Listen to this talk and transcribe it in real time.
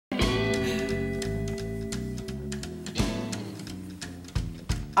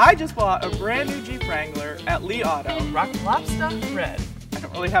I just bought a brand new Jeep Wrangler at Lee Auto. Rock Lobster Red. I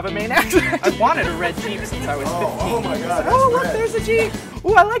don't really have a main accent. I've wanted a red Jeep since I was 15. Oh my God, Oh, look, red. there's a Jeep.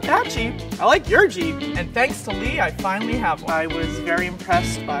 Ooh, I like that Jeep. I like your Jeep. And thanks to Lee, I finally have one. I was very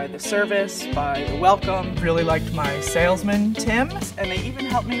impressed by the service, by the welcome, Really liked my salesman, Tim. and they even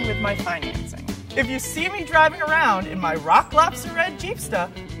helped me with my financing. If you see me driving around in my Rock Lobster Red Jeepster,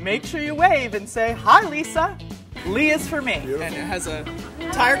 Make sure you wave and say, "Hi, Lisa. Lee is for me." And it has a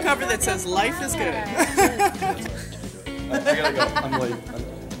tire cover that says, "Life is good." I gotta go. I'm late.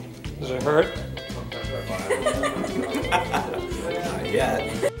 Does it hurt?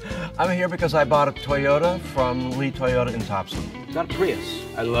 Yeah. I'm here because I bought a Toyota from Lee Toyota in Thompson. Got a Prius.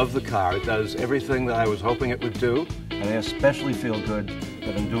 I love the car. It does everything that I was hoping it would do. And I especially feel good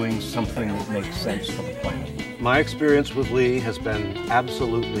that I'm doing something that makes sense for the planet. My experience with Lee has been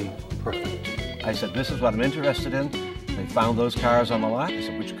absolutely perfect. I said, this is what I'm interested in. They found those cars on the lot. I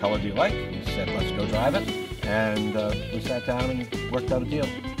said, which color do you like? He said, let's go drive it. And we sat down and worked out a deal.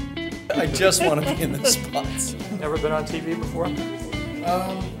 I just want to be in the spots. Never been on TV before?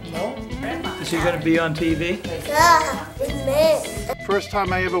 No. Is he going to be on TV? Yeah, it's me. First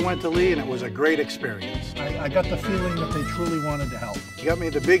time I ever went to Lee, and it was a great experience. I got the feeling that they truly wanted to help. You got me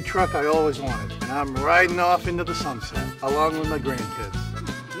the big truck I always wanted, and I'm riding off into the sunset, along with my grandkids.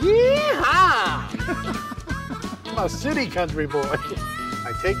 Yeehaw! I'm a city country boy.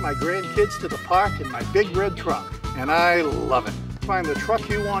 I take my grandkids to the park in my big red truck, and I love it. Find the truck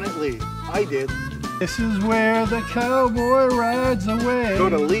you want at Lee. I did. This is where the cowboy rides away. Go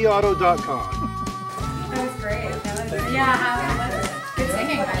to leeauto.com. That was great. Yeah, good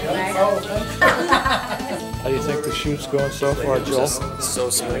singing, by the way. How do you think the shoot's going so far, Joel? So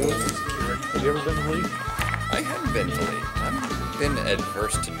smooth. Have you ever been to Lee? I haven't been to Lee. I've been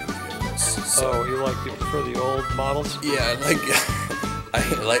adverse to new vehicles. So, Oh, you prefer the old models? yeah,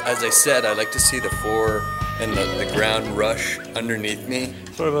 as I said, I like to see the four and the ground rush underneath me.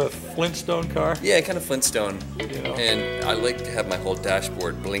 Sort of a Flintstone car? Yeah, kind of Flintstone. You know. And I like to have my whole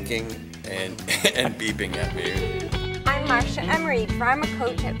dashboard blinking and and beeping at me. I'm Marcia Emery, drama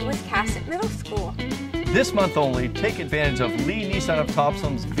coach at Wiscasset Middle School. This month only, take advantage of Lee Nissan of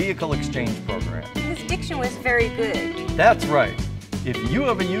Thompson's Vehicle Exchange Program. His diction was very good. That's right. If you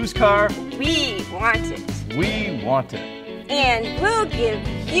have a used car, We want it. we want it. And we'll give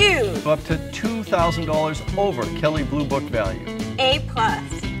you Up to $2,000 over Kelly Blue Book value. A+.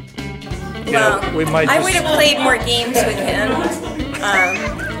 Yeah, we might I just- would have played more games with him.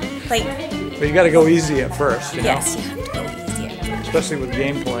 But you got to go easy at first, you know? Yes, you have to go easier. Especially with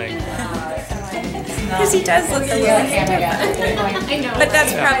game playing. Because he does look a little different. But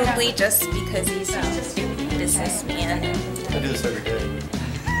that's probably just because he's a businessman I do this every day.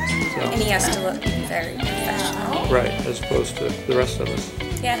 and he has to look very professional. Right, as opposed to the rest of us.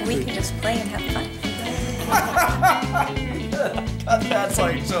 Yeah, we can just play and have fun. That's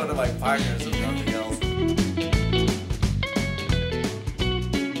like showing to my partners if nothing else.